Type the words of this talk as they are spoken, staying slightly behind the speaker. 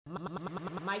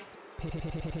Mike.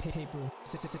 Paper.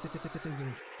 Scissors.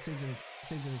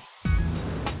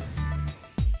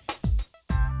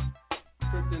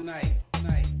 Kryptonite.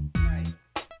 Night.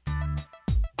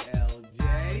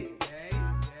 LJ.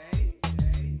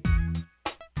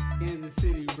 Kansas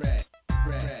City Red.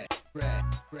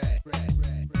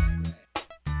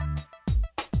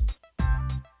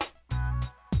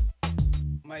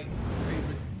 Mike,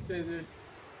 paper, scissors.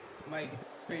 Mike,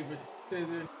 paper,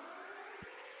 scissors.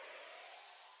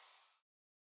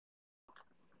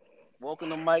 Welcome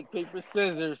to Mike Paper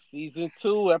Scissors, season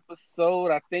 2, episode.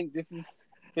 I think this is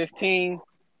 15.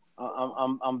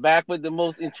 I'm back with the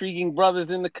most intriguing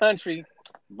brothers in the country,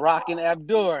 Brock and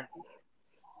Abdur.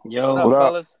 Yo, What up,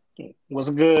 fellas? What's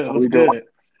good? What's good?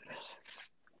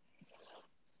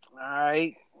 All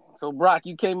right. So, Brock,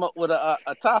 you came up with a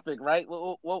topic, right?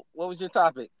 What was your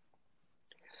topic?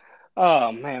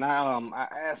 Oh man, I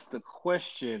asked the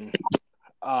question.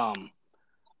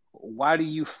 Why do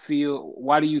you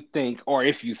think, or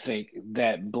if you think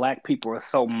that Black people are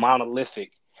so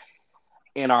monolithic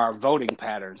in our voting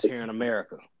patterns here in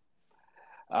America?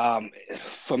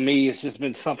 For me, it's just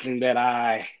been something that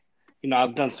I've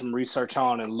done some research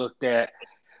on and looked at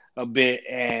a bit,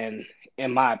 and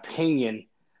in my opinion,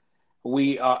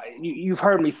 you've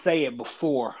heard me say it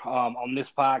before on this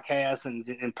podcast and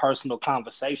in personal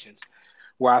conversations,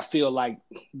 where I feel like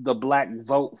the Black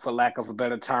vote, for lack of a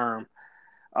better term,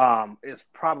 is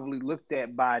probably looked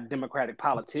at by Democratic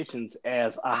politicians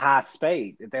as a high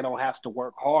spade that they don't have to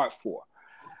work hard for.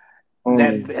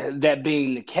 That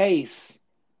being the case,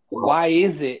 why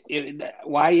is it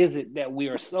that we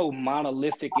are so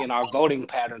monolithic in our voting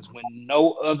patterns when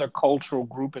no other cultural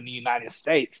group in the United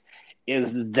States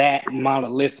is that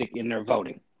monolithic in their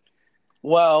voting?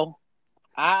 Well,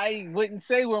 I wouldn't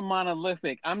say we're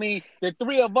monolithic. I mean, the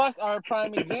three of us are a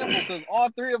prime example because all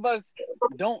three of us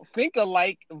don't think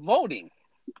alike voting.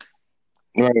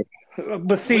 Right.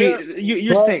 But see,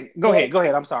 you're saying, go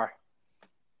ahead. I'm sorry.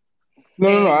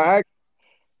 No.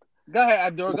 Go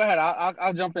ahead, Abdur. Go ahead.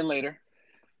 I'll jump in later.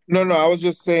 No. I was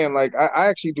just saying, like, I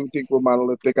actually do think we're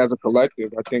monolithic as a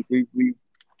collective. I think we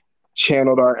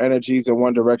channeled our energies in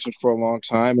one direction for a long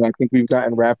time, and I think we've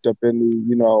gotten wrapped up in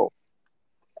the,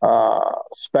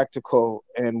 spectacle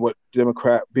and what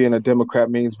being a Democrat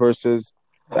means versus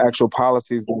the actual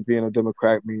policies that being a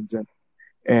Democrat means.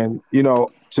 And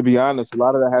to be honest, a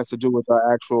lot of that has to do with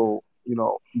our actual,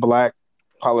 Black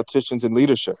politicians and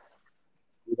leadership.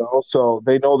 So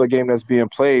they know the game that's being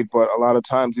played, but a lot of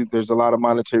times there's a lot of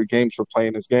monetary gains for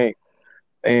playing this game.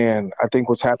 And I think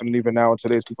what's happening even now in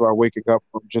today's people are waking up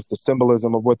from just the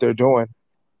symbolism of what they're doing.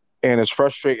 And it's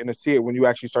frustrating to see it when you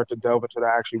actually start to delve into the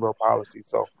actually real policy.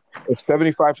 So if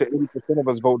 75 to 80% of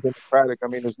us vote Democratic, I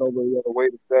mean, there's no really other way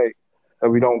to say that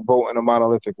we don't vote in a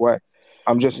monolithic way.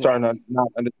 I'm just starting to not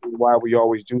understand why we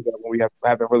always do that when we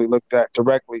haven't really looked at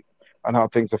directly on how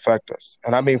things affect us.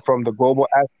 And I mean, from the global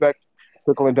aspect,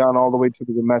 trickling down all the way to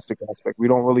the domestic aspect. We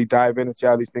don't really dive in and see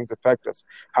how these things affect us,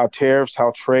 how tariffs,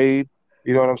 how trade,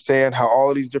 you know what I'm saying, how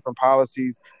all of these different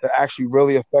policies that actually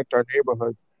really affect our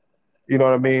neighborhoods, you know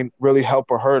what I mean, really help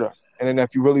or hurt us. And then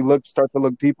if you really start to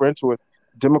look deeper into it,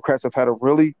 Democrats have had a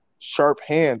really sharp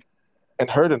hand in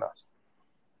hurting us.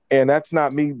 And that's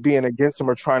not me being against them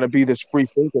or trying to be this free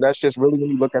thinker. That's just really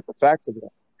when you look at the facts of it.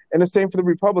 And the same for the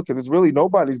Republicans. It's really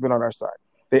nobody's been on our side.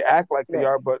 They act like they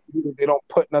are, but they don't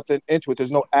put nothing into it.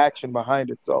 There's no action behind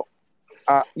it. So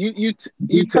you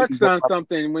touched on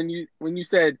something when you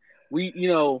said when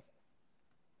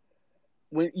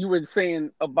you were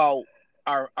saying about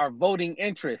our voting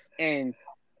interests, and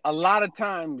a lot of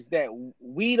times that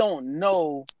we don't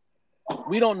know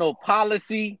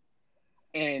policy,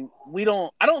 and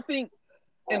I don't think,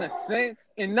 in a sense,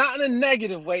 and not in a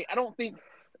negative way, I don't think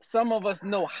some of us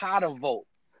know how to vote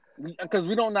because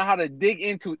we don't know how to dig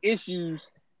into issues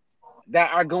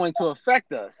that are going to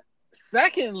affect us.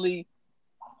 Secondly,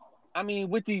 I mean,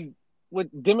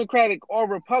 with Democratic or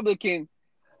Republican,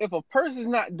 if a person's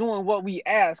not doing what we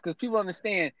ask, because people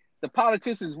understand the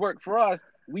politicians work for us,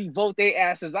 we vote their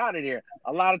asses out of there.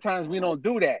 A lot of times we don't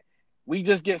do that. We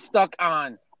just get stuck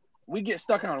on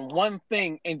one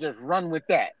thing and just run with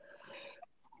that.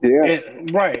 Yeah.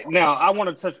 Right. Now, I want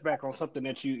to touch back on something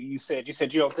that you said. You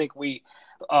said you don't think we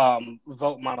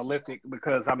vote monolithic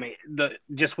because, I mean,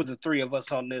 just with the three of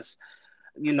us on this,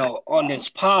 on this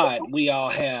pod, we all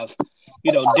have,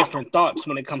 different thoughts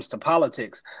when it comes to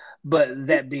politics. But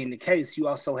that being the case, you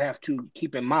also have to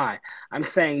keep in mind, I'm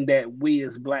saying that we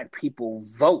as Black people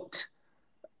vote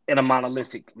in a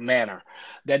monolithic manner.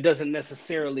 That doesn't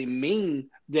necessarily mean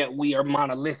that we are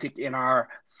monolithic in our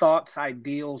thoughts,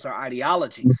 ideals, or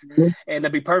ideologies. And to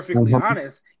be perfectly Mhm.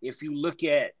 honest, if you look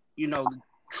at, the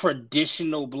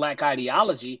traditional Black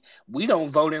ideology, we don't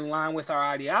vote in line with our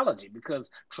ideology, because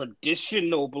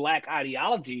traditional Black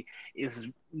ideology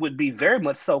would be very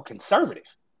much so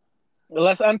conservative.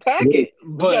 Let's unpack it.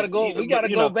 We gotta But go. We gotta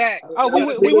go back. oh, We gotta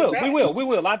we take it will, we back. will, we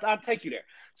will. I'll take you there.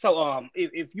 So,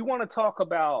 if you want to talk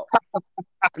about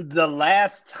the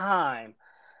last time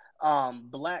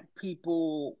Black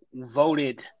people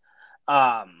voted,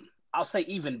 I'll say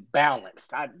even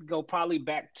balanced, I'd go probably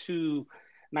back to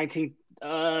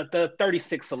the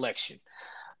 36 election.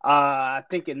 I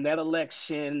think in that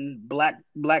election,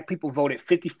 black people voted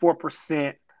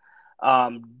 54%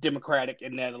 Democratic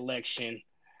in that election,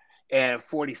 and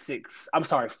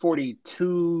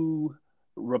 42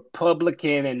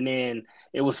 Republican, and then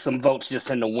it was some votes just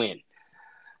in the win.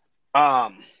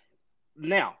 Now,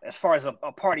 as far as a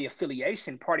party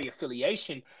affiliation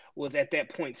was at that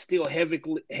point still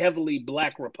heavily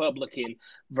Black Republican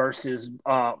versus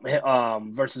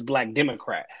Black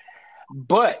Democrat.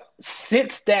 But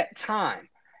since that time,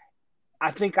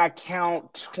 I think I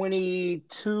count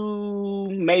 22,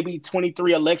 maybe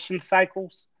 23 election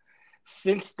cycles.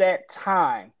 Since that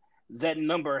time, that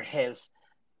number has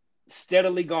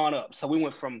steadily gone up. So we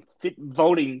went from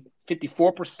voting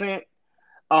 54%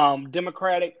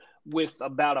 Democratic with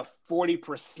about a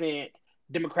 40%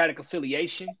 Democratic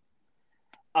affiliation.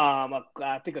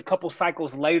 I think a couple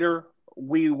cycles later,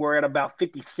 we were at about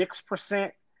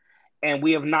 56%, and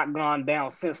we have not gone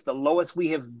down since. The lowest we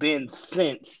have been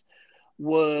since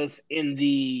was in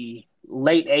the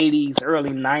late 80s,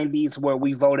 early 90s, where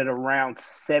we voted around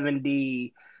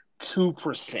 72%.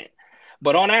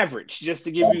 But on average, just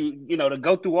to give you, to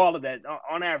go through all of that,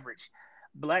 on average,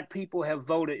 Black people have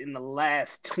voted in the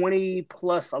last 20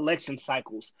 plus election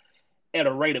cycles at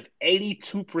a rate of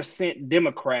 82%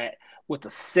 Democrat with a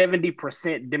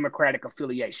 70% Democratic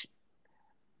affiliation.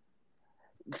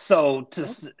 So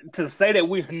to say that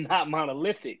we're not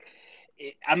monolithic,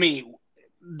 I mean,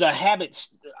 the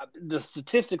habits, the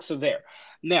statistics are there.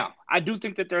 Now, I do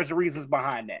think that there's reasons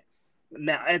behind that.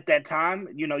 Now, at that time,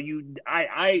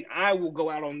 I will go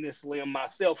out on this limb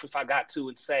myself if I got to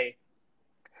and say,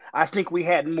 I think we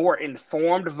had more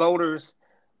informed voters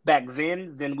back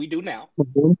then than we do now.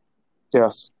 Mhm.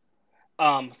 Yes.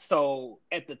 So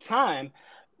at the time,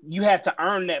 you had to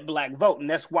earn that Black vote, and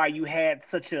that's why you had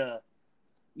such a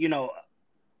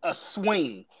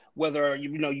swing. Whether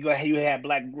you had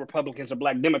Black Republicans or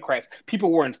Black Democrats,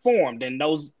 people were informed, and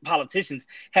those politicians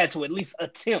had to at least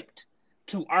attempt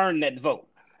to earn that vote.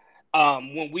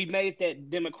 When we made that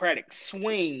Democratic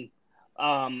swing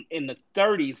in the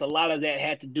 30s, a lot of that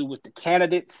had to do with the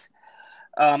candidates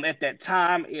at that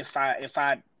time. If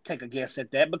I take a guess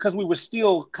at that, because we were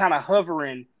still kind of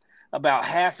hovering about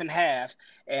half and half,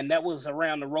 and that was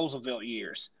around the Roosevelt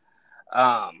years.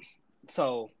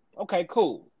 So, okay,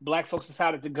 cool. Black folks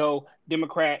decided to go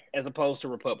Democrat as opposed to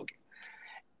Republican.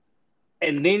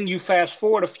 And then you fast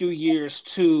forward a few years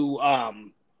to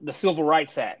the Civil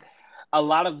Rights Act. A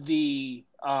lot of the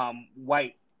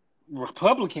white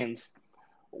Republicans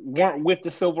weren't with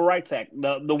the Civil Rights Act.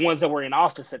 The ones that were in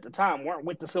office at the time weren't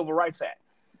with the Civil Rights Act.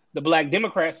 The Black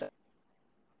Democrats,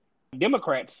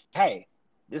 hey,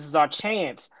 this is our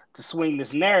chance to swing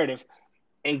this narrative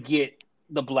and get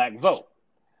the Black vote.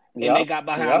 And they got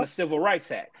behind the Civil Rights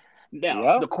Act.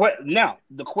 Now, the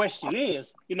question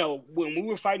is, when we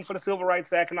were fighting for the Civil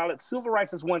Rights Act and all that, civil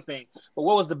rights is one thing, but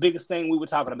what was the biggest thing we were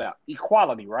talking about?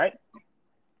 Equality, right?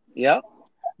 Yep.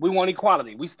 We want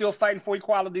equality. We still fighting for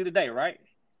equality today, right?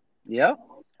 Yep.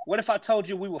 What if I told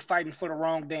you we were fighting for the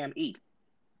wrong damn E?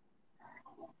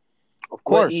 Of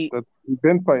course, we've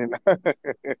been fighting.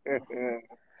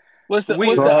 What's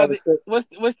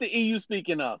the E you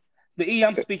speaking of? The E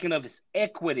I'm speaking of is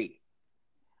equity.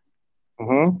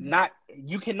 Mm-hmm.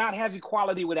 You cannot have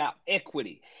equality without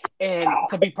equity. And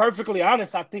to be perfectly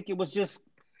honest, I think it was just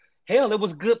it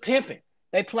was good pimping.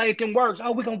 They played them words.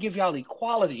 Oh, we're gonna give y'all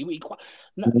equality.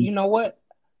 No, you know what?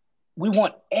 We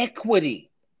want equity,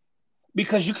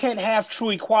 because you can't have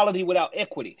true equality without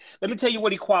equity. Let me tell you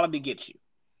what equality gets you.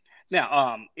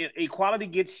 Now, equality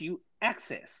gets you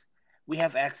access. We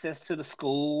have access to the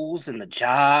schools and the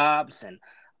jobs and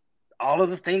all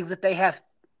of the things that they have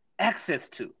access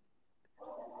to.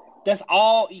 That's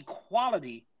all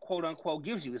equality, quote unquote,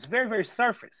 gives you. It's very, very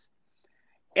surface.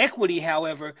 Equity,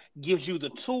 however, gives you the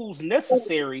tools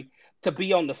necessary to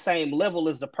be on the same level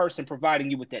as the person providing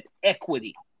you with that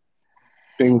equity.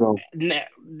 Bingo. Now,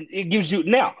 it gives you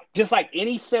now, just like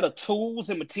any set of tools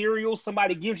and materials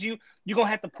somebody gives you, you're gonna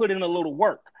have to put in a little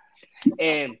work.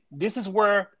 And this is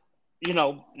where,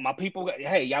 my people,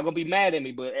 hey, y'all gonna be mad at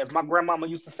me, but as my grandmama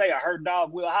used to say, I heard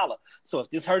dog will holler. So if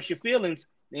this hurts your feelings,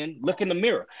 then look in the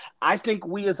mirror. I think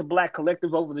we as a Black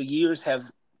collective over the years have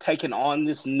taken on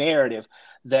this narrative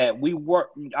that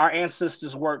our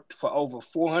ancestors worked for over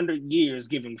 400 years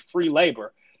giving free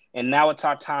labor, and now it's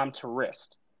our time to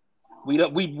rest. We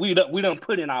don't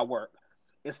put in our work.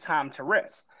 It's time to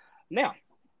rest. Now,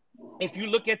 if you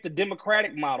look at the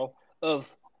Democratic model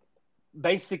of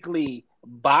basically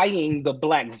buying the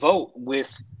Black vote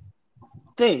with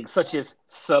things such as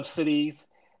subsidies,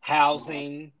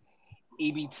 housing,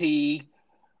 EBT,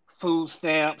 food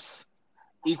stamps,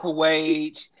 equal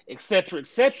wage,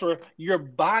 etc., you're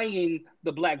buying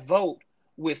the Black vote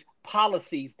with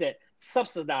policies that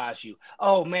subsidize you.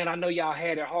 Oh man, I know y'all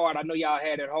had it hard.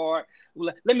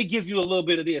 Let me give you a little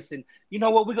bit of this, and you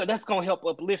know what? That's gonna help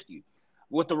uplift you.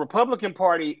 What the Republican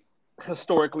Party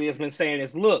historically has been saying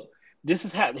is, look, this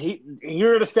is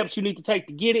here are the steps you need to take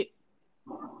to get it,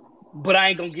 but I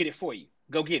ain't gonna get it for you.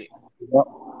 Go get it. Yep.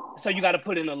 So you got to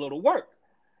put in a little work,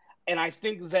 and I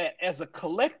think that as a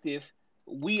collective,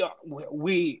 we're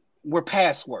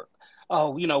past work.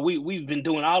 Oh, we've been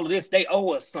doing all of this. They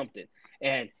owe us something,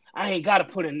 and I ain't got to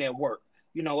put in that work.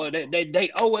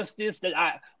 They owe us this.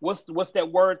 What's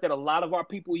that word that a lot of our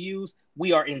people use?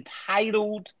 We are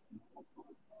entitled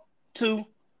to.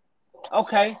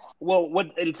 Okay, well,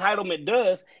 what entitlement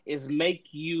does is make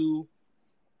you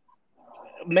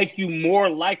more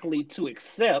likely to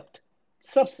accept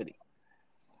subsidy.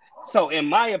 So, in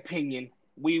my opinion,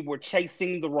 we were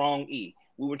chasing the wrong E.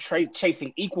 We were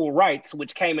chasing equal rights,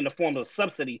 which came in the form of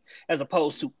subsidy, as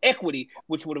opposed to equity,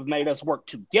 which would have made us work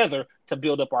together to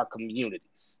build up our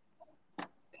communities.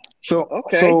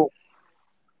 So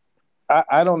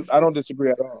I don't disagree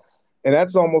at all, and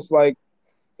that's almost like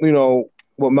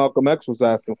what Malcolm X was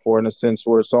asking for, in a sense,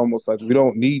 where it's almost like we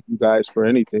don't need you guys for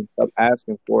anything. Stop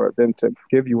asking for them to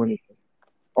give you anything.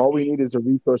 All we need is the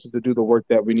resources to do the work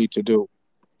that we need to do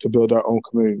to build our own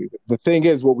community. The thing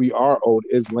is, what we are owed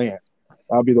is land.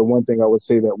 That'll be the one thing I would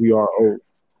say that we are owed.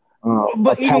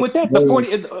 But even with that, the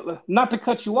 40, not to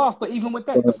cut you off, but even with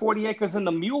that, the 40 acres and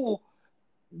the mule,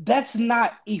 that's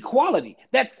not equality.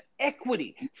 That's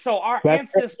equity. So our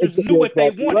ancestors knew what they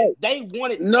wanted. Right. They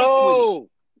wanted equity.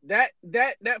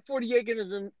 That 40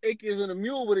 acres and a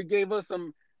mule would have gave us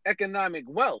some economic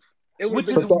wealth. It would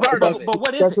have been part of it. But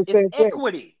what is it? It's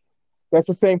equity. That's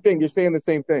the same thing. You're saying the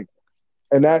same thing.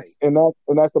 And that's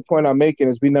the point I'm making,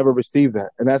 is we never received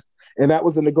that. And that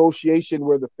was a negotiation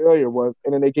where the failure was,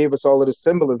 and then they gave us all of the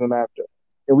symbolism after.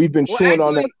 And we've been chewing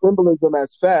on that symbolism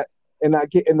as fat and not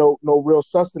getting no real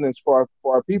sustenance for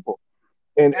our people.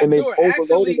 And they've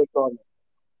overloaded us on it.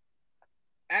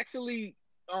 Actually,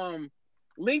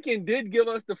 Lincoln did give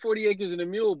us the 40 acres and a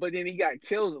mule, but then he got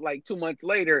killed like 2 months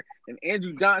later, and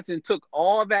Andrew Johnson took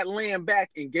all that land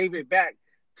back and gave it back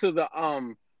to the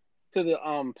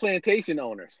plantation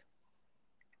owners.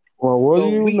 Well, what do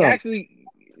you know? Actually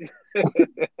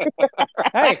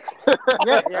hey,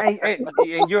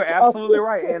 and you're absolutely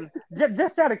right. And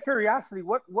just out of curiosity,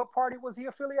 what party was he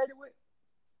affiliated with?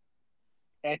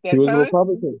 At that he was time? a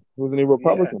Republican. Wasn't he a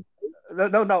Republican? Yeah.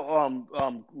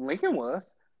 No. Lincoln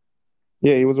was.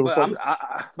 Yeah, he was a Republican.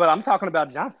 But I'm talking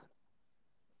about Johnson.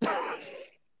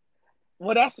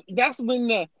 Well, that's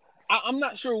when I'm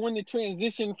not sure when the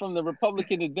transition from the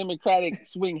Republican to Democratic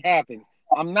swing happened.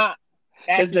 I'm not.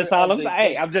 That's all I'm saying.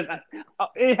 Hey, I'm just.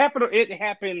 It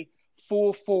happened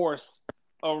full force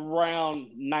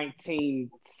around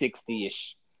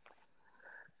 1960-ish.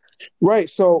 Right.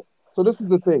 So this is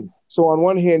the thing. So on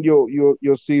one hand,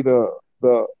 you'll see the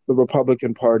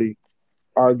Republican Party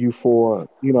argue for,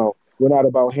 we're not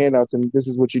about handouts, and this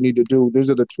is what you need to do. These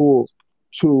are the tools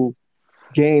to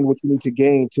gain what you need to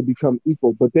gain to become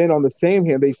equal. But then on the same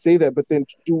hand, they say that, but then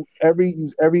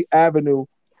use every avenue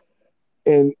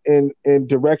in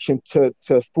direction to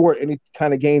thwart any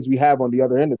kind of gains we have on the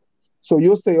other end of it. So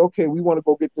you'll say, okay, we want to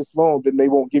go get this loan, then they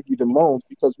won't give you the loans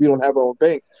because we don't have our own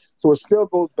bank. So it still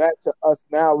goes back to us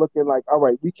now looking like, all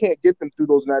right, we can't get them through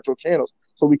those natural channels.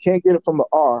 So we can't get it from the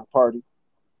R party.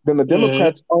 Then the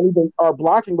Democrats are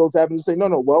blocking those avenues, say,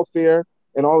 no, welfare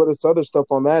and all of this other stuff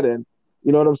on that end.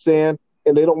 You know what I'm saying?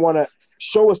 And they don't want to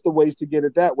show us the ways to get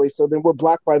it that way. So then we're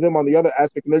blocked by them on the other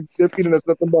aspect, and they're feeding us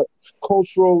nothing but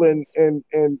cultural and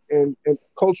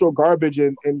cultural garbage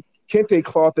and kente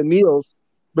cloth and kneels,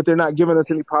 but they're not giving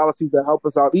us any policies that help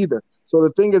us out either. So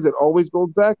the thing is, it always goes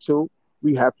back to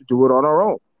we have to do it on our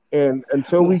own. And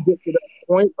until we get to that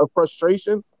point of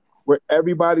frustration, where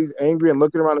everybody's angry and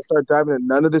looking around and start diving, and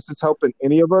none of this is helping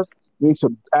any of us. We need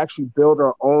to actually build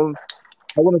our own,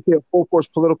 I want to say a full force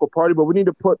political party, but we need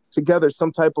to put together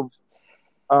some type of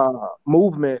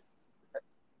movement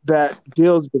that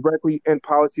deals directly in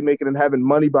policymaking and having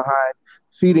money behind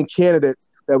feeding candidates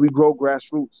that we grow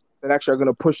grassroots that actually are going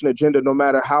to push an agenda no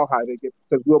matter how high they get,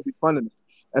 because we'll be funding it.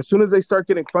 As soon as they start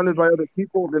getting funded by other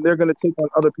people, then they're going to take on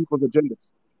other people's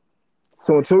agendas.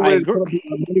 So until we're ready to put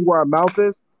our money where our mouth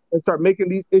is and start making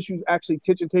these issues actually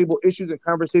kitchen table issues and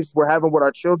conversations we're having with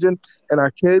our children and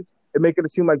our kids and making it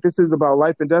seem like this is about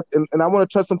life and death. And I want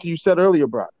to touch something you said earlier,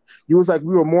 Brock. You was like,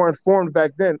 we were more informed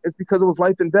back then. It's because it was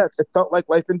life and death. It felt like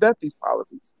life and death, these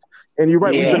policies. And you're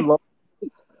right, we've been low.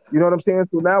 You know what I'm saying?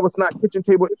 So now it's not kitchen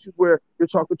table issues where you're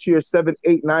talking to your 7,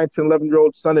 8, 9, 10,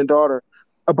 11-year-old son and daughter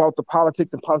about the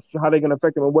politics and policies and how they're going to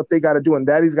affect them and what they got to do. And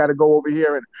daddy's got to go over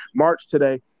here and march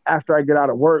today after I get out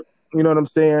of work. You know what I'm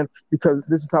saying? Because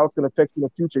this is how it's going to affect you in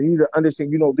the future. You need to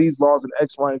understand, these laws and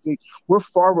X, Y, and Z. We're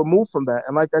far removed from that.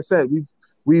 And like I said,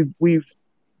 we've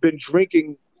been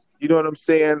drinking, you know what I'm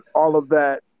saying, all of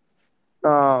that,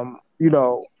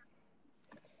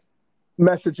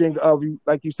 messaging of,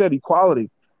 like you said, equality.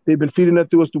 They've been feeding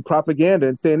it to us through propaganda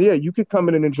and saying, yeah, you can come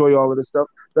in and enjoy all of this stuff.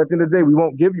 But at the end of the day, we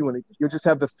won't give you anything. You'll just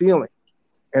have the feeling.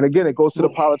 And again, it goes to the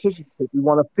politicians because we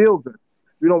want to feel good.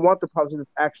 We don't want the politician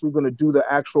that's actually going to do the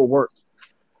actual work.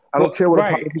 I don't care what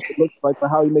a politician looks like or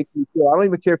how he makes me feel. I don't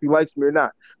even care if he likes me or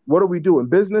not. What are we doing?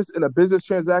 Business, in a business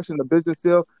transaction, a business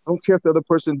sale, I don't care if the other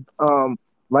person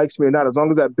likes me or not, as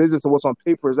long as that business and what's on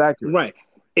paper is accurate. Right.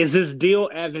 Is this deal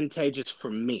advantageous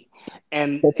for me?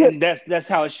 And that's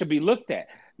how it should be looked at.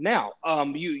 Now,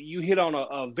 you hit on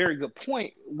a very good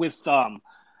point with the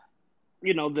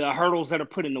hurdles that are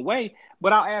put in the way.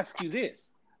 But I'll ask you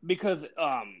this, because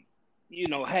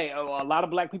hey, a lot of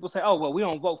black people say, oh, well, we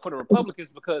don't vote for the Republicans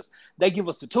because they give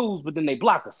us the tools, but then they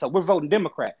block us. So we're voting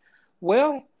Democrat.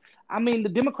 Well, I mean, the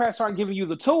Democrats aren't giving you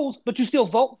the tools, but you still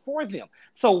vote for them.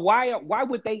 So why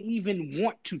would they even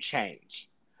want to change?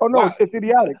 Oh, no, it's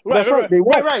idiotic. That's right. They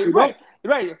want.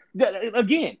 Right.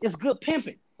 Again, it's good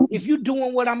pimping. If you're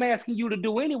doing what I'm asking you to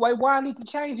do anyway, why I need to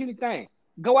change anything?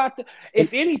 Go out there.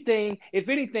 If anything,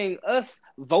 us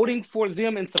voting for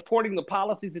them and supporting the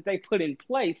policies that they put in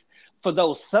place for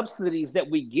those subsidies that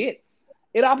we get,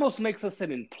 it almost makes us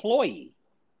an employee.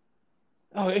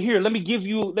 Oh, here, let me give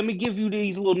you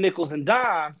these little nickels and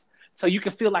dimes so you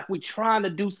can feel like we're trying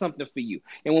to do something for you.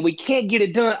 And when we can't get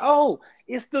it done, oh,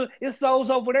 it's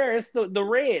those over there. It's the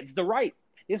Reds, the right.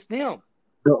 It's them.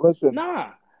 No, listen.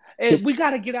 Nah. And we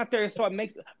got to get out there and start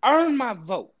earn my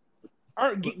vote.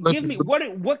 Give me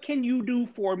what can you do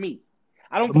for me?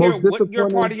 I don't care what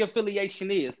your party affiliation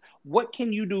is. What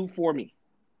can you do for me?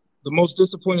 The most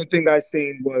disappointing thing I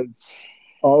seen was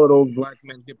all of those black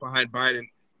men get behind Biden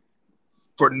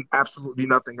for absolutely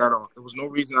nothing at all. There was no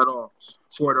reason at all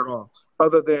for it at all,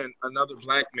 other than another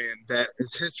black man that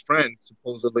is his friend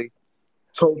supposedly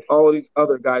told all of these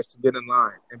other guys to get in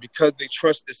line, and because they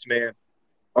trust this man,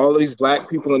 all of these black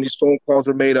people and these phone calls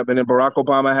are made up. And then Barack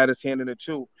Obama had his hand in it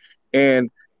too.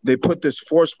 And they put this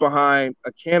force behind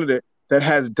a candidate that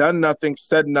has done nothing,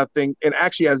 said nothing, and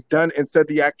actually has done and said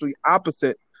the actually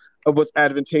opposite of what's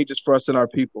advantageous for us and our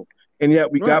people. And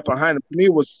yet we got behind him. For me,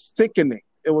 it was sickening.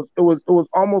 It was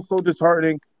almost so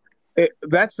disheartening.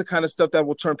 That's the kind of stuff that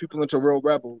will turn people into real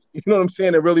rebels. You know what I'm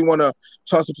saying? They really want to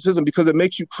toss up the system because it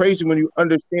makes you crazy when you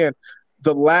understand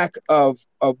the lack of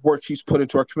work he's put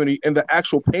into our community and the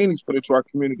actual pain he's put into our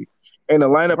community. And the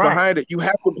lineup behind it, you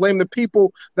have to blame the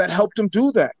people that helped him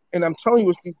do that. And I'm telling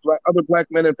you, it's these other black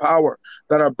men in power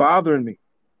that are bothering me.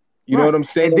 You know what I'm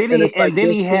saying? And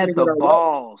then he had the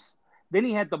balls. Then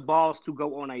he had the balls to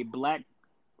go on a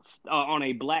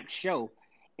black show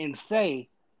and say,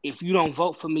 if you don't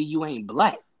vote for me, you ain't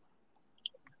black.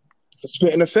 It's a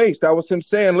spit in the face. That was him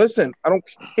saying, listen, I don't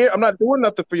care. I'm not doing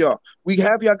nothing for y'all. We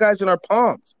have y'all guys in our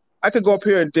palms. I could go up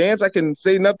here and dance. I can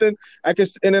say nothing. And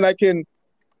then I can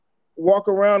walk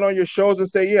around on your shows and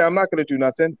say, yeah, I'm not going to do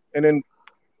nothing. And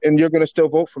you're going to still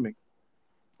vote for me.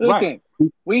 Listen,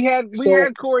 we had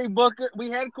Cory Booker.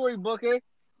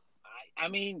 I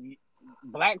mean,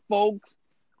 black folks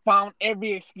found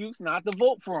every excuse not to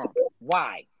vote for him.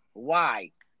 Why?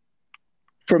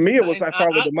 For me, it was I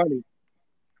followed the money.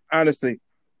 Honestly,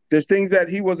 there's things that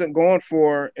he wasn't going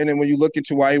for, and then when you look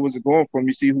into why he wasn't going for them,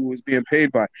 you see who was being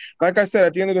paid by. Like I said,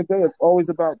 at the end of the day, it's always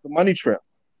about the money trail.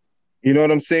 You know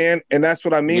what I'm saying? And that's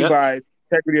what I mean by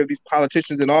integrity of these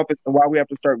politicians in office and why we have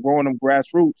to start growing them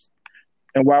grassroots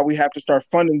and why we have to start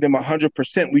funding them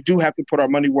 100%. We do have to put our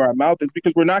money where our mouth is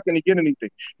because we're not going to get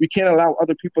anything. We can't allow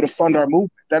other people to fund our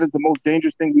movement. That is the most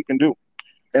dangerous thing we can do.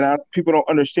 And people don't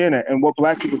understand that. And what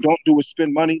black people don't do is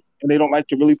spend money, and they don't like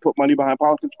to really put money behind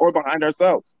politics or behind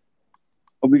ourselves.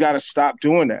 But we got to stop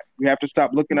doing that. We have to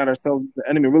stop looking at ourselves as the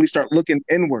enemy, really start looking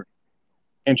inward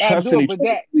and trusting each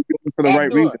other for the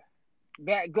right reason.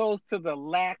 That goes to the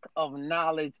lack of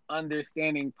knowledge,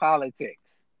 understanding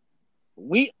politics.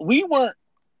 We weren't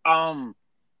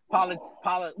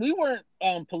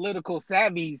political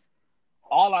savvies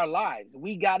all our lives.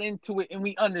 We got into it and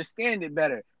we understand it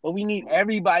better, but we need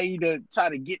everybody to try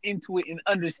to get into it and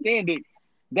understand it.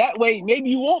 That way, maybe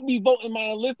you won't be voting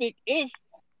monolithic if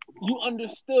you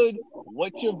understood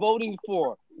what you're voting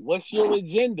for, what's your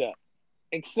agenda,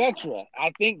 etc.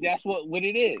 I think that's what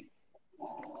it is.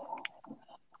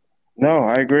 No,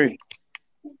 I agree.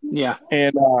 Yeah.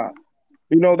 And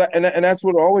that and that's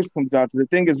what it always comes down to. The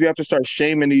thing is, we have to start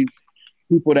shaming these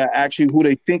people that actually who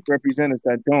they think represent us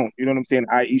that don't. You know what I'm saying?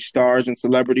 I.e. stars and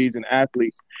celebrities and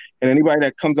athletes. And anybody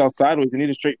that comes out sideways, they need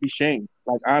to straight be shamed.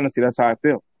 Like, honestly, that's how I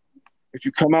feel. If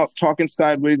you come out talking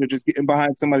sideways or just getting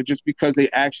behind somebody just because they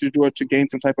actually do it to gain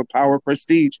some type of power or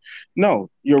prestige, no,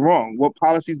 you're wrong. What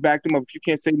policies back them up? If you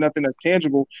can't say nothing that's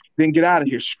tangible, then get out of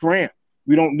here. Scram.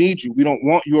 We don't need you. We don't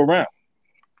want you around.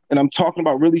 And I'm talking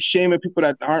about really shaming people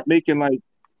that aren't making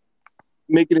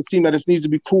it seem that it needs to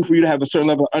be cool for you to have a certain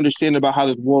level of understanding about how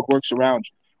this world works around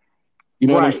you. You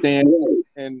know what I'm saying?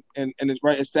 And it's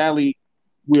right. And sadly,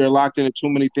 we are locked into too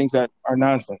many things that are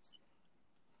nonsense.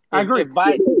 I agree. If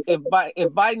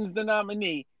Biden's the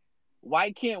nominee,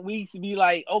 why can't we be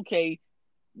like, okay,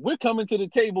 we're coming to the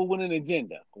table with an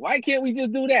agenda? Why can't we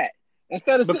just do that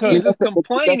instead of sitting here just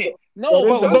complaining?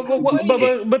 No,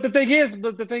 but the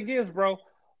thing is, bro.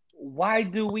 Why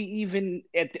do we even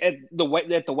at the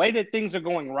way that things are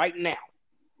going right now?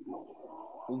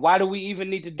 Why do we even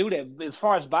need to do that? As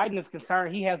far as Biden is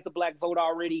concerned, he has the black vote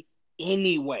already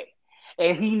anyway,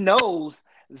 and he knows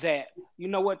that, you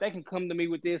know what, they can come to me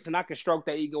with this, and I can stroke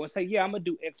their ego and say, yeah, I'm gonna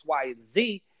do X, Y, and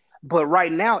Z. But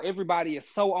right now, everybody is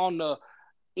so on the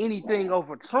anything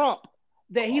over Trump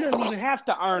that he doesn't even have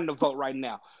to earn the vote right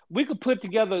now. We could put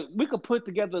together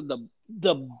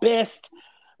the best,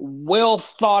 well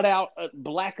thought out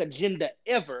black agenda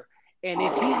ever. And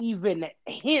if he even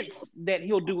hints that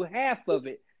he'll do half of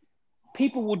it,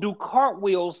 people will do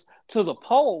cartwheels to the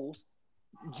polls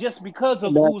just because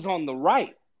of who's on the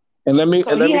right. And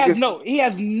he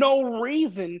has no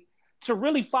reason to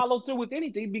really follow through with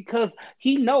anything because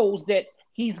he knows that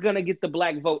he's gonna get the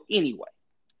black vote anyway.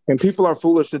 And people are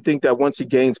foolish to think that once he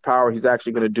gains power, he's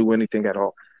actually going to do anything at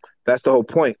all. That's the whole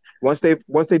point. Once they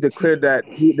declared that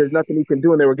there's nothing he can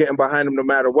do and they were getting behind him no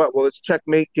matter what, well, it's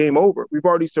checkmate, game over. We've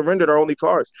already surrendered our only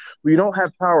cards. When you don't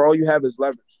have power, all you have is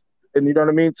leverage. And you know what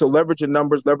I mean? So leveraging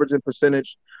numbers, leveraging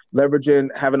percentage, leveraging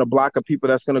having a block of people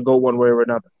that's going to go one way or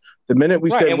another. The minute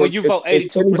we said, and when you vote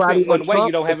 82% one way,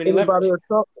 you don't have any leverage.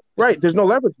 Right, there's no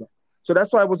leverage now. So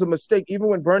that's why it was a mistake. Even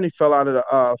when Bernie fell out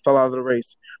of the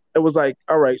race, it was like,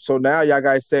 all right, so now y'all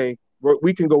guys say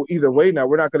we can go either way now.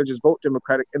 We're not going to just vote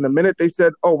Democratic. And the minute they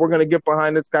said, oh, we're going to get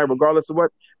behind this guy regardless of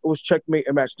what, it was checkmate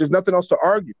and match. There's nothing else to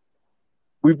argue.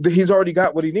 He's already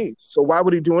got what he needs. So why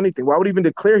would he do anything? Why would he even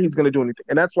declare he's going to do anything?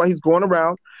 And that's why he's going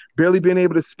around barely being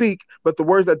able to speak. But the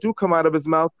words that do come out of his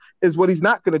mouth is what he's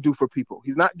not going to do for people.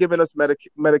 He's not giving us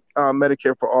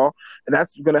Medicare for all. And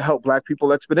that's going to help black people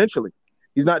exponentially.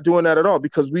 He's not doing that at all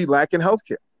because we lack in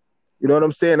healthcare. You know what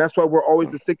I'm saying? That's why we're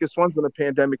always the sickest ones when the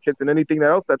pandemic hits, and anything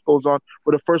else that goes on,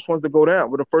 we're the first ones to go down.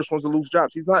 We're the first ones to lose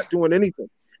jobs. He's not doing anything.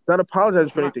 He's not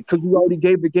apologizing for anything because we already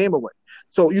gave the game away.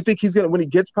 So you think when he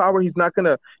gets power, he's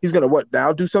gonna what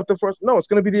now do something for us? No, it's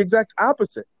gonna be the exact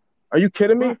opposite. Are you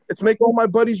kidding me? It's make all my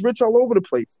buddies rich all over the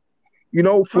place. You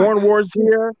know, foreign wars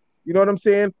here. You know what I'm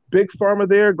saying? Big pharma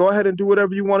there. Go ahead and do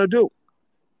whatever you want to do.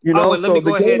 You know, let me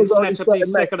go ahead and snatch up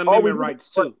these Second Amendment rights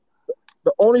too.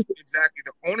 The only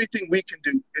thing we can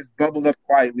do is bubble up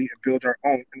quietly and build our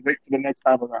own and wait for the next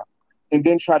time around. And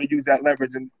then try to use that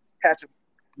leverage and catch them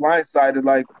blindsided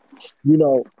like, you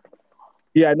know,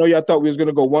 yeah, I know y'all thought we was going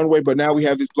to go one way, but now we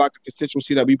have this block of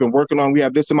constituency that we've been working on. We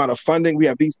have this amount of funding. We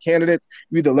have these candidates.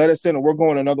 You either let us in or we're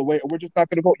going another way or we're just not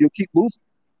going to vote. You'll keep losing.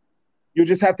 You'll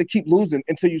just have to keep losing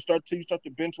until you start to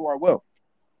bend to our will.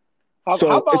 How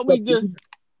about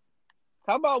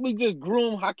we just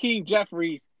groom Hakeem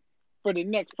Jeffries for the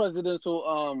next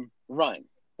presidential run?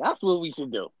 That's what we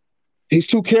should do. He's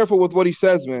too careful with what he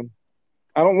says, man.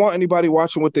 I don't want anybody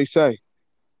watching what they say.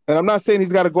 And I'm not saying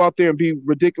he's got to go out there and be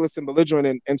ridiculous and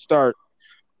belligerent and start,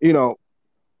 you know,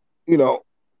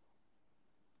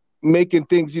 making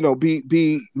things,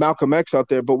 be Malcolm X out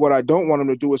there. But what I don't want him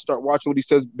to do is start watching what he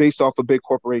says based off of big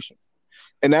corporations.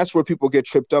 And that's where people get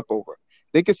tripped up over.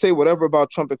 They can say whatever about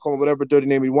Trump and call him whatever dirty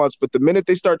name he wants, but the minute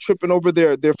they start tripping over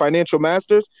their financial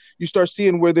masters, you start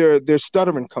seeing where their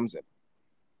stuttering comes in.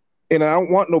 And I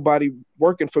don't want nobody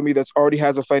working for me that's already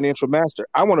has a financial master.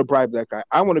 I want to bribe that guy.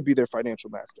 I want to be their financial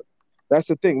master. That's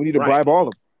the thing. We need to bribe all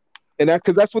of them. And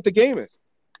because that's what the game is.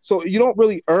 So you don't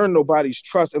really earn nobody's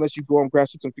trust unless you grow on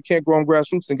grassroots. And if you can't grow on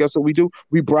grassroots, then guess what we do?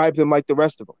 We bribe them like the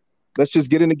rest of them. Let's just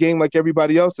get in the game like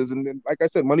everybody else is. And then, like I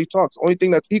said, money talks. The only thing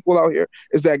that's equal out here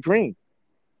is that green.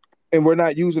 And we're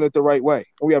not using it the right way.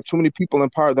 And we have too many people in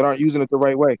power that aren't using it the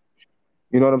right way.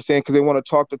 You know what I'm saying? Because they want to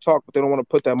talk the talk, but they don't want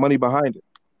to put that money behind it.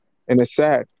 And it's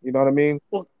sad. You know what I mean?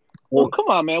 Well, come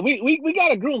on, man. We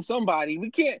gotta groom somebody.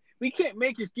 We can't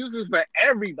make excuses for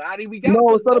everybody. We got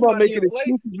no, it's not about making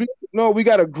excuses. We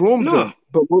gotta groom them.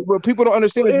 But what people don't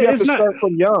understand is we have to start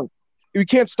from young. We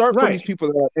can't start from these people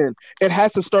that are in. It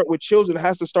has to start with children. It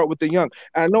has to start with the young.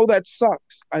 And I know that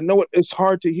sucks. I know it's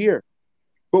hard to hear.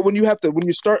 But when you're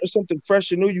starting something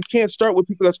fresh and new, you can't start with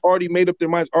people that's already made up their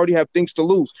minds, already have things to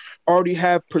lose, already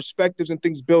have perspectives and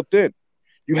things built in.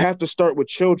 You have to start with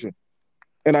children.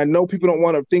 And I know people don't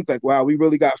want to think like, wow, we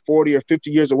really got 40 or 50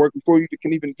 years of work before you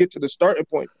can even get to the starting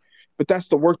point. But that's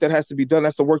the work that has to be done.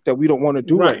 That's the work that we don't want to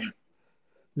do right now.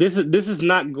 This is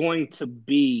not going to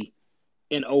be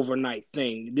an overnight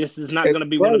thing. This is not going to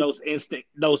be one of those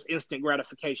instant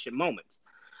gratification moments.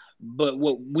 But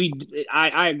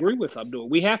I agree with Abdul.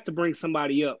 We have to bring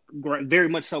somebody up, very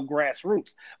much so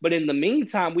grassroots. But in the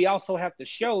meantime, we also have to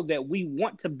show that we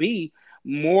want to be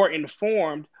more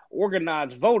informed,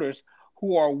 organized voters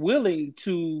who are willing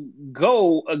to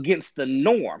go against the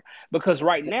norm. Because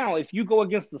right now, if you go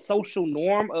against the social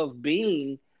norm of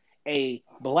being a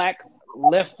black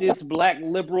leftist, black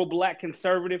liberal, black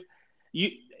conservative,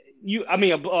 a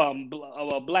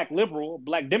black liberal,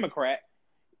 black Democrat,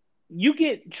 you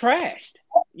get trashed.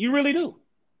 You really do.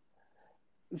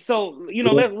 So,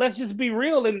 let's just be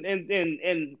real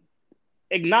and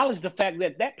acknowledge the fact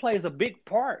that plays a big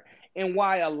part in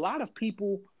why a lot of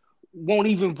people won't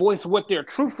even voice what they're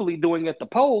truthfully doing at the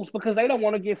polls because they don't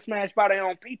want to get smashed by their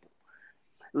own people.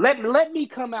 Let me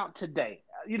come out today.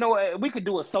 We could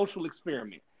do a social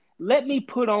experiment. Let me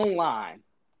put online,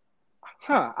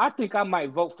 I think I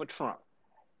might vote for Trump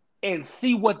and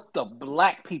see what the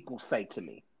black people say to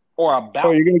me or about.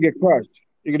 Oh, you're going to get crushed.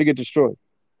 You're going to get destroyed.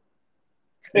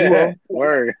 You will.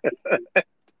 Word.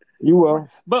 You will.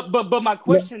 But my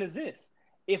question is this.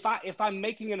 If I'm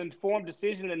making an informed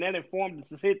decision and that informed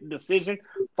decision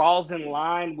falls in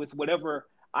line with whatever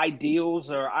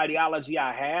ideals or ideology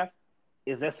I have,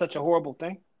 is that such a horrible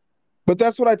thing? But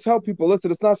that's what I tell people.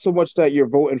 Listen, it's not so much that you're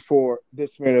voting for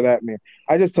this man or that man.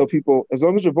 I just tell people, as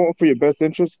long as you're voting for your best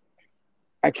interests,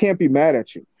 I can't be mad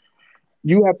at you.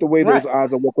 You have to weigh those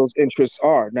odds of what those interests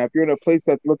are. Now, if you're in a place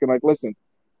that's looking like, listen,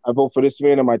 I vote for this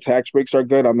man and my tax breaks are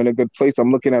good, I'm in a good place,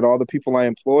 I'm looking at all the people I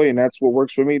employ and that's what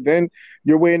works for me, then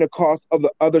you're weighing the cost of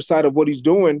the other side of what he's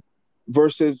doing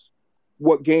versus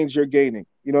what gains you're gaining.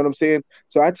 You know what I'm saying?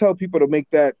 So I tell people to make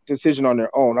that decision on their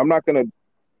own. I'm not going to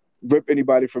rip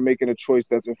anybody for making a choice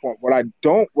that's informed. What I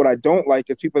don't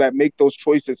like is people that make those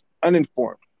choices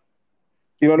uninformed.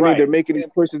 You know what I mean? They're making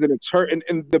these choices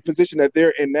in the position that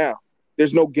they're in now.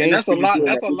 There's no gain. That's a lot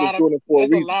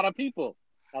of people.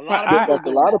 A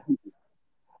lot of people.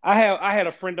 I had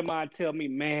a friend of mine tell me,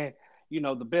 man,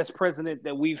 the best president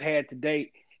that we've had to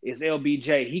date is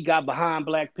LBJ. He got behind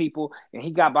black people and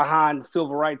he got behind the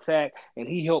Civil Rights Act and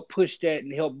he helped push that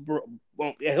and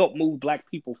help move black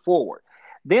people forward.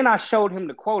 Then I showed him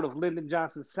the quote of Lyndon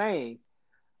Johnson saying,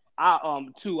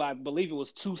 I believe it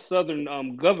was two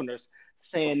Southern governors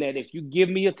saying that if you give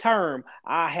me a term,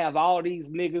 I have all these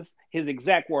niggas, his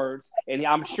exact words, and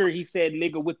I'm sure he said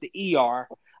nigga with the ER,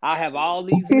 I have all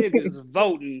these niggas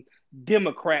voting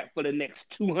Democrat for the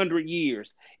next 200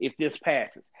 years if this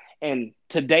passes. And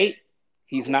to date,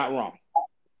 he's not wrong.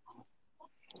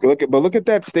 Look at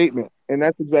that statement, and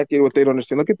that's exactly what they don't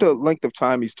understand. Look at the length of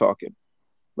time he's talking.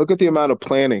 Look at the amount of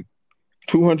planning.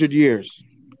 200 years.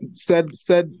 Said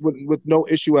with no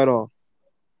issue at all.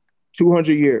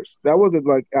 200 years. That wasn't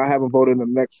like I haven't voted in the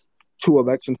next 2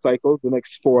 election cycles, the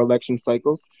next 4 election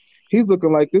cycles. He's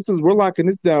looking like we're locking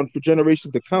this down for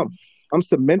generations to come. I'm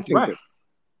cementing this.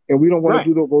 And we don't want to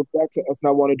do the work back to us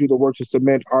not want to do the work to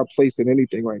cement our place in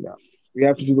anything right now. We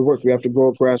have to do the work. We have to grow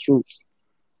up grassroots.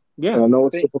 Yeah. And I know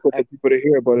it's difficult for people to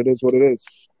hear, but it is what it is.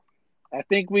 I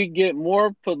think we get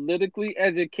more politically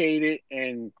educated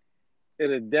and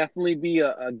it'll definitely be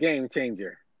a game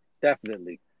changer.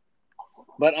 Definitely.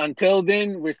 But until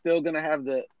then, we're still going to have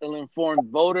the ill-informed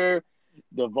voter,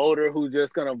 the voter who's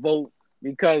just going to vote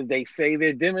because they say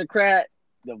they're Democrat,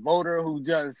 the voter who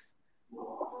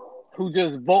who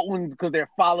just voting because they're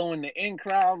following the in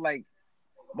crowd. Like,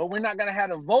 but we're not gonna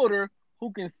have a voter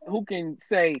who can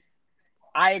say,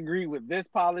 I agree with this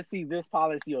policy,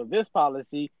 or this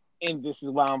policy, and this is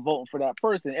why I'm voting for that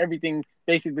person. Everything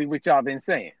basically what y'all been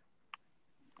saying.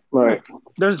 Right.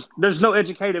 There's no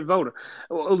educated voter.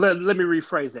 Let me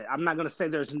rephrase that. I'm not going to say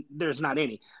there's not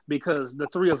any, because the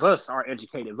three of us are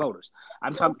educated voters.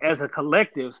 I'm talking as a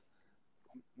collective.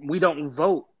 We don't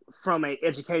vote from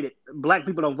Black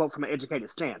people don't vote from an educated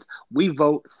stance. We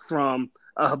vote from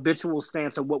a habitual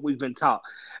stance of what we've been taught.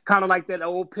 Kind of like that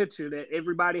old picture that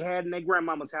everybody had in their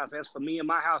grandmama's house. As for me and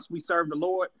my house, we serve the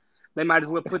Lord. They might as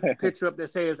well put the picture up that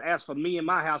says, as for me and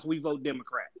my house, we vote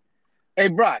Democrat. Hey,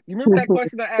 Brock, you remember that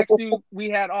question I asked you? We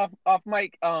had off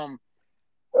mic. I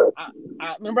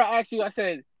remember I asked you. I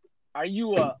said, "Are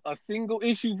you a single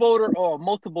issue voter or a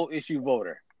multiple issue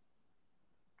voter?"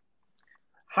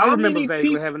 I remember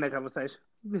vaguely having that conversation.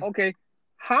 Okay,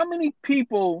 how many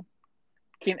people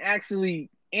can actually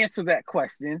answer that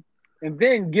question and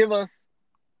then give us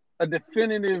a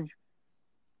definitive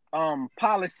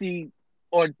policy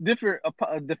or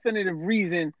a definitive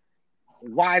reason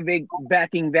why they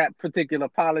backing that particular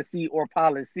policy or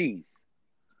policies?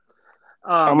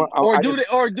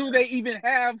 Or do they even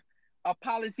have a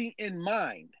policy in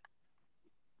mind?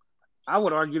 I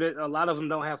would argue that a lot of them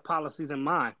don't have policies in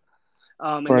mind.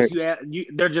 And right.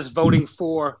 They're just voting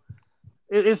for.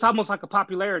 It's almost like a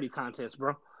popularity contest,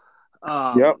 bro.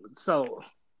 Yep. So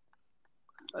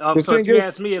if you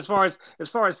ask me, as far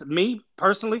as me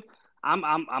personally, I'm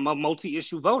a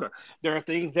multi-issue voter. There are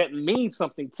things that mean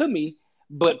something to me,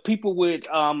 but people would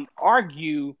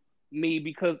argue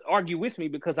with me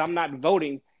because I'm not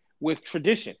voting with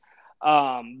tradition.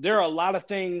 There are a lot of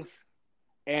things,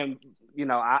 and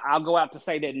I'll go out to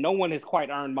say that no one has quite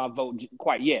earned my vote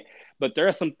quite yet. But there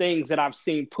are some things that I've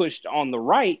seen pushed on the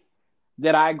right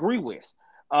that I agree with.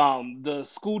 The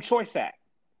School Choice Act,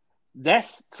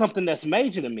 that's something that's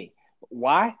major to me.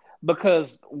 Why?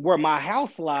 Because where my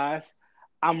house lies,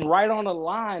 I'm right on a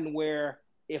line where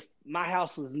if my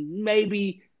house was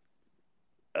maybe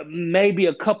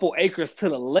a couple acres to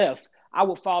the left, I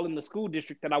would fall in the school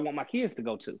district that I want my kids to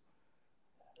go to.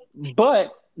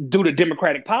 But due to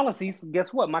Democratic policies,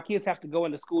 guess what? My kids have to go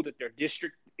into school that their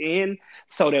district in,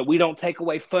 so that we don't take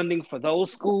away funding for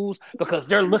those schools, because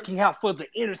they're looking out for the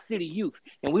inner city youth.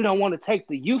 And we don't want to take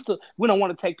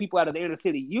people out of the inner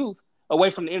city youth away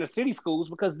from the inner city schools,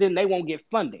 because then they won't get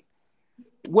funding.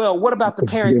 Well, what about the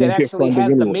parent that actually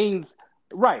has the means?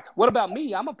 Right. What about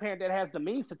me? I'm a parent that has the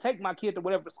means to take my kid to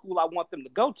whatever school I want them to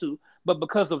go to, but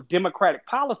because of Democratic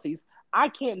policies, I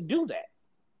can't do that.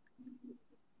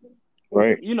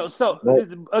 Right. So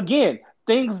again,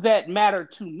 things that matter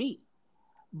to me.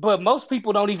 But most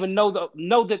people don't even know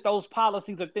that those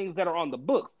policies are things that are on the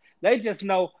books. They just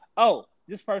know, oh,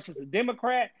 this person's a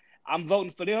Democrat, I'm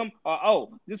voting for them, or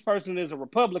oh, this person is a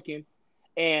Republican,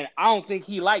 and I don't think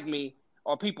he like me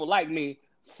or people like me,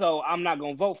 so I'm not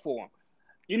gonna vote for him.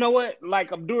 You know what?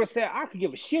 Like Abdur said, I could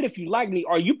give a shit if you like me.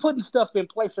 Are you putting stuff in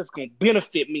place that's gonna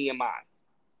benefit me and mine?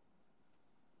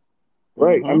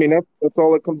 Right. I mean, that's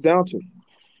all it comes down to.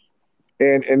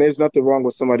 And there's nothing wrong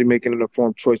with somebody making an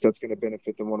informed choice that's going to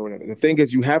benefit them one way or another. The thing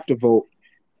is, you have to vote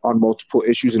on multiple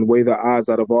issues and weigh the odds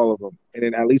out of all of them, and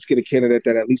then at least get a candidate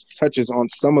that at least touches on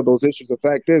some of those issues. The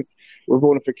fact is, we're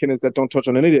voting for candidates that don't touch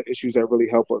on any of the issues that really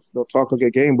help us. They'll talk a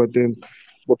good game, but then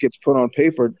what gets put on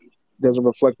paper doesn't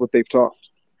reflect what they've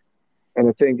talked. And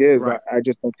the thing is, right. I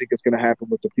just don't think it's going to happen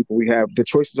with the people we have. The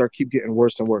choices keep getting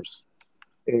worse and worse.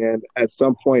 And at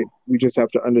some point, we just have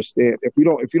to understand, if you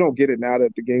don't get it now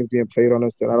that the game's being played on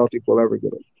us, then I don't think we'll ever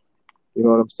get it. You know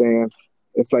what I'm saying?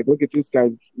 It's like, look at these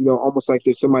guys, almost like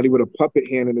there's somebody with a puppet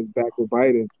hand in his back with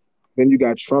Biden. Then you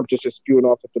got Trump just spewing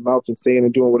off at the mouth and saying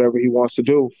and doing whatever he wants to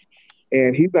do.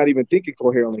 And he's not even thinking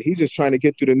coherently. He's just trying to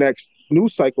get through the next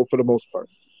news cycle for the most part.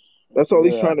 That's all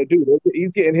he's trying to do.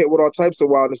 He's getting hit with all types of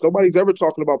wildness. Nobody's ever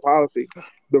talking about policy.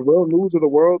 The real news of the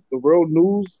world, the real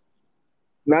news,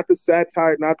 not the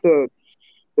satire, not the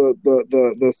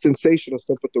sensational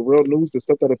stuff, but the real news, the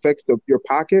stuff that affects your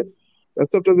pocket, that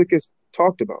stuff doesn't get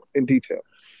talked about in detail.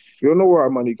 We don't know where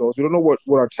our money goes. We don't know what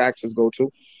our taxes go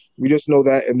to. We just know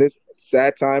that in this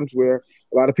sad times where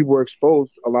a lot of people were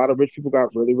exposed, a lot of rich people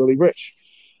got really, really rich.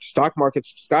 Stock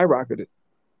markets skyrocketed,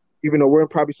 even though we're in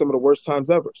probably some of the worst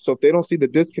times ever. So if they don't see the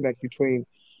disconnect between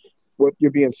what you're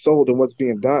being sold and what's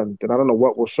being done, then I don't know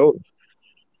what will show them.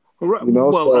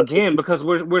 Again, because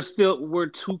we're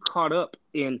too caught up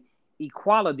in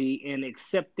equality and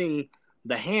accepting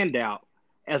the handout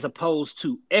as opposed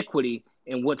to equity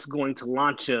and what's going to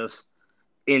launch us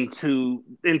into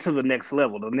the next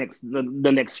level,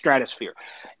 the next stratosphere.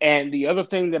 And the other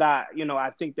thing that I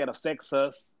think that affects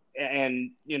us,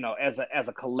 and as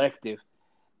a collective,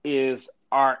 is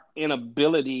our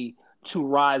inability to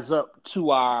rise up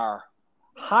to our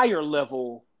higher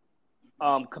level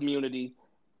community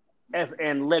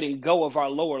and letting go of our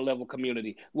lower level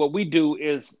community. What we do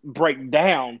is break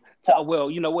down to, well,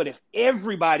 you know what, if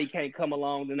everybody can't come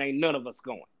along, then ain't none of us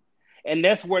going. And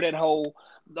that's where that whole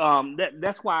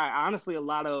that's why honestly a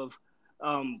lot of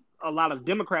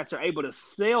Democrats are able to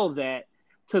sell that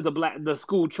to the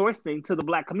school choice thing to the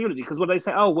black community, because what they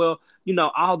say, oh well,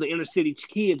 all the inner city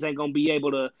kids ain't gonna be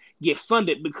able to get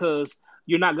funded because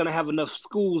you're not gonna have enough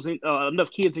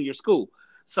enough kids in your school.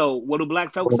 So what do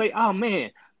black folks say? Oh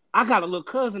man, I got a little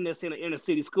cousin that's in an inner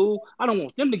city school. I don't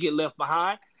want them to get left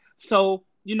behind. So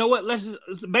you know what? Let's just,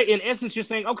 in essence, you're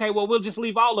saying, okay, well, we'll just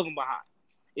leave all of them behind.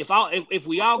 If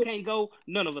we all can't go,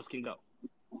 none of us can go.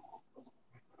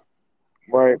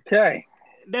 Right. Okay.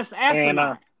 That's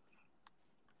asinine.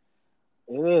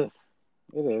 It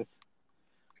is.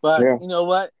 But Yeah. you know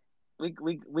what?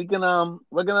 We're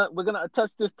gonna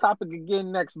touch this topic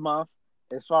again next month,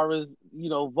 as far as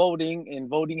voting and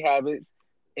voting habits,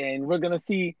 and we're gonna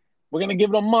give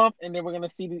it a month, and then we're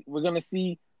gonna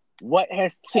see what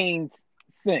has changed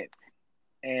since,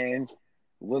 and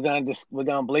we're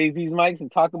gonna blaze these mics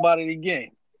and talk about it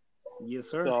again. Yes,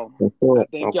 sir. So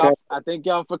Okay. I thank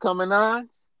y'all for coming on,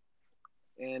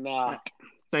 and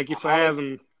thank you for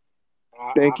having me.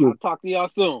 Thank you. I'll talk to y'all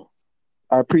soon.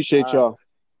 I appreciate y'all.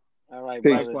 All right,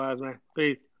 Peace. brother. Likewise, man.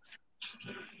 Peace.